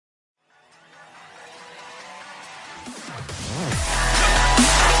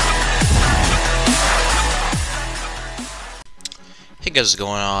Hey guys, what's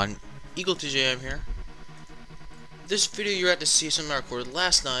going on? Eagle TJM here. This video you're at to see something I recorded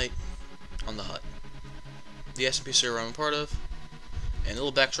last night on the Hutt, the SMP server I'm a part of. And a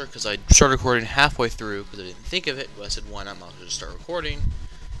little backstory, because I started recording halfway through because I didn't think of it, but I said why not, I'll just start recording.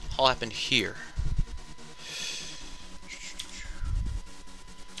 All happened here.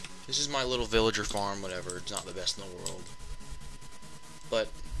 This is my little villager farm, whatever. It's not the best in the world, but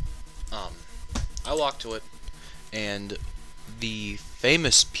I walked to it, and the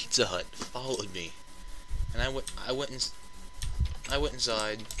famous Pizza Hut followed me, and I went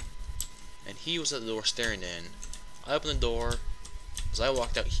inside, and he was at the door staring in. I opened the door. As I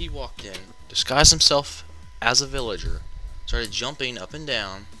walked out, he walked in, disguised himself as a villager, started jumping up and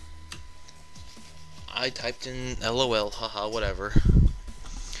down. I typed in LOL, haha, whatever,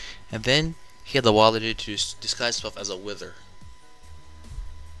 and then he had the wilditude to disguise himself as a wither.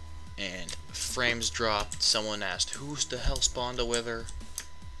 And frames dropped. Someone asked, "Who's the hell spawned a wither?"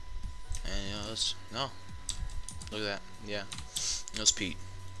 And no, look at that. Yeah, it was Pete.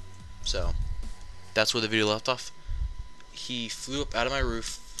 So that's where the video left off. He flew up out of my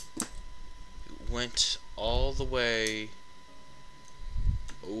roof, went all the way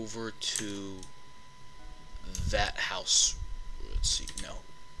over to that house. Let's see, no,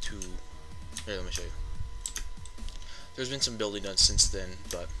 to here. Let me show you. There's been some building done since then,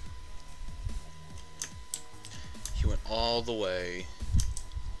 but he went all the way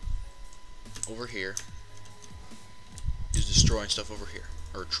over here. He's destroying stuff over here,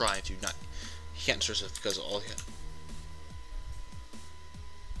 or trying to. Not, he can't destroy stuff because all he had.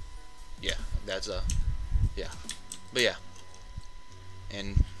 Yeah, that's yeah, but yeah,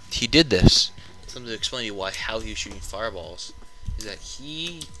 and he did this. Something to explain to you how he was shooting fireballs is that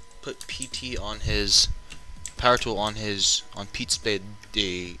he put PT on his power tool on Pete's spade,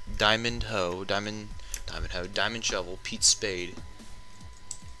 the diamond shovel, Pete's spade.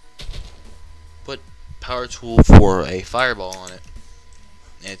 Put power tool for a fireball on it,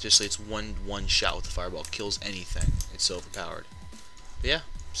 and it's one shot with the fireball, kills anything. It's so overpowered. But yeah,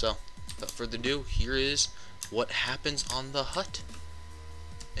 so without further ado, here is what happens on the Hutt.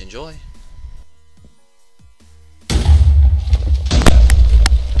 Enjoy.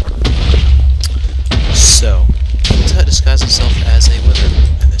 So, Pizza Hut disguised himself as a wither,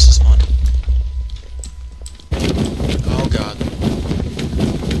 and this is fun. Oh god.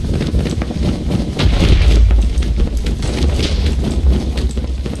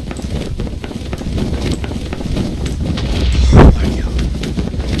 Oh my god.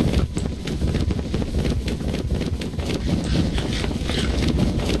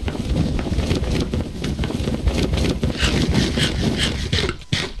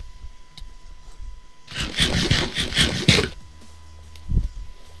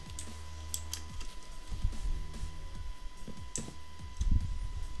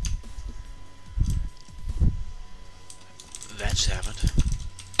 That just happened.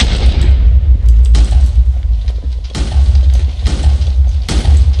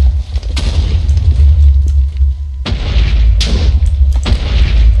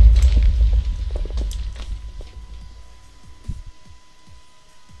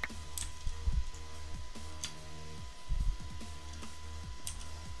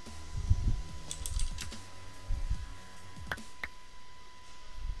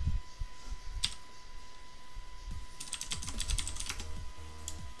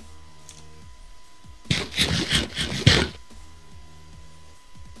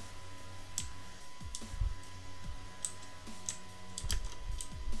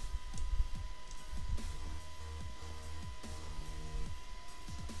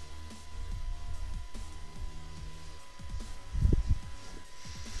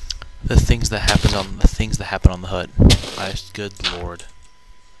 The things that happen on the Hutt. Good lord.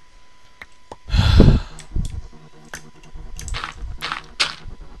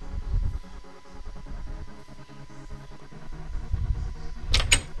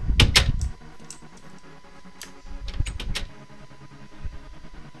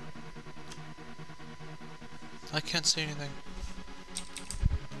 I can't see anything.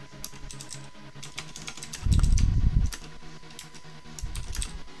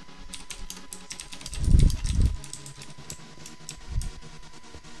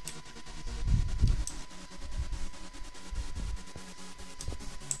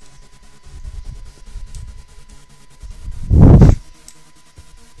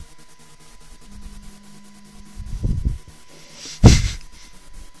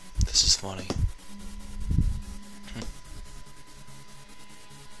 This is funny.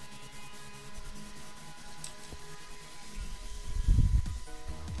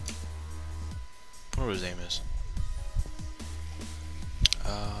 famous.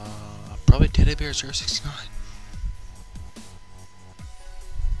 Probably Teddy Bear 069.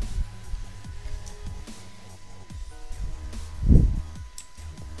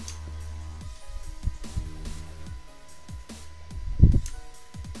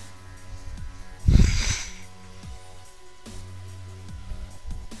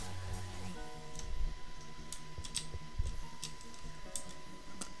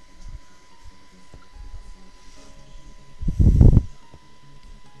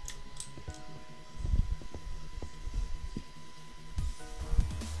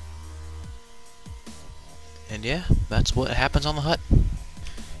 And yeah, that's what happens on the Hutt.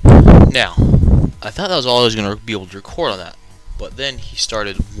 Now, I thought that was all I was going to be able to record on that, but then he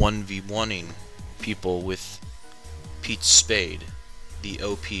started 1v1ing people with Pete's spade, the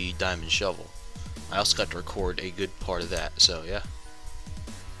OP diamond shovel. I also got to record a good part of that, so yeah.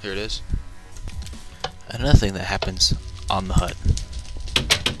 Here it is. Another thing that happens on the Hutt.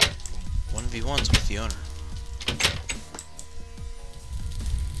 1v1s with the owner.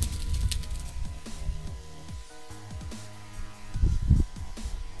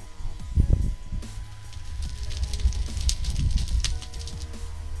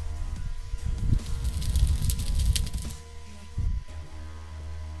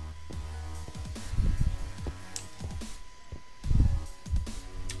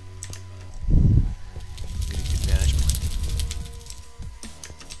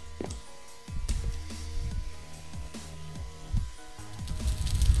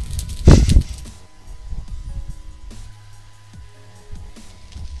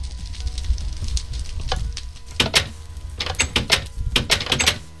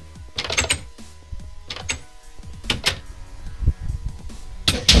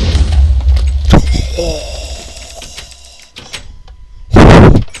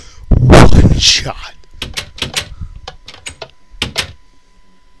 One shot.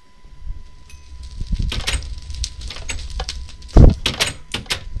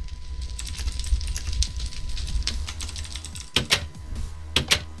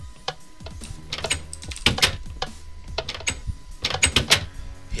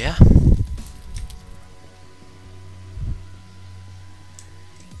 Yeah.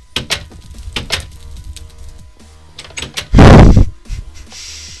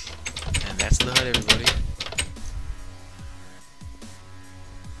 And that's the Hutt, everybody.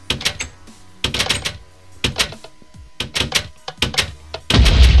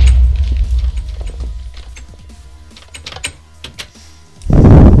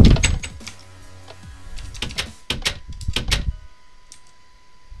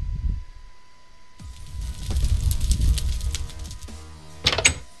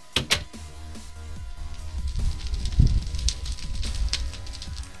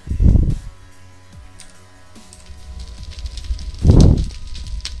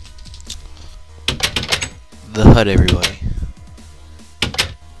 The Hutt, everybody.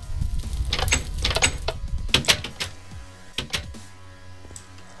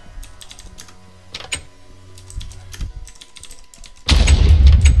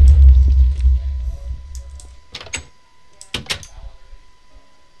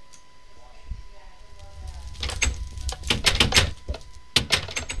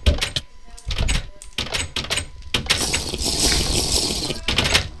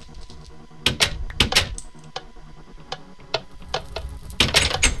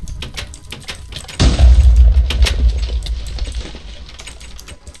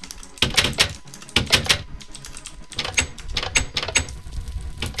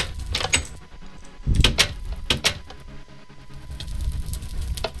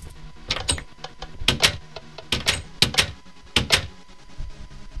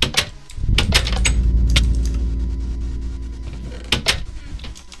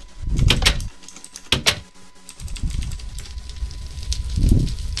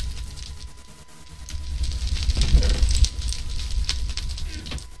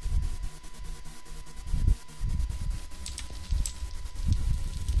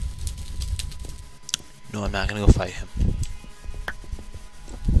 No, I'm not gonna go fight him.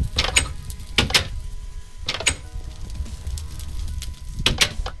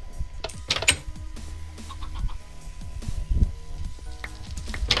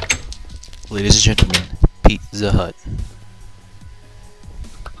 Ladies and gentlemen, Pete the Hutt.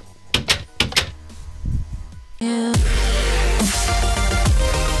 Yeah.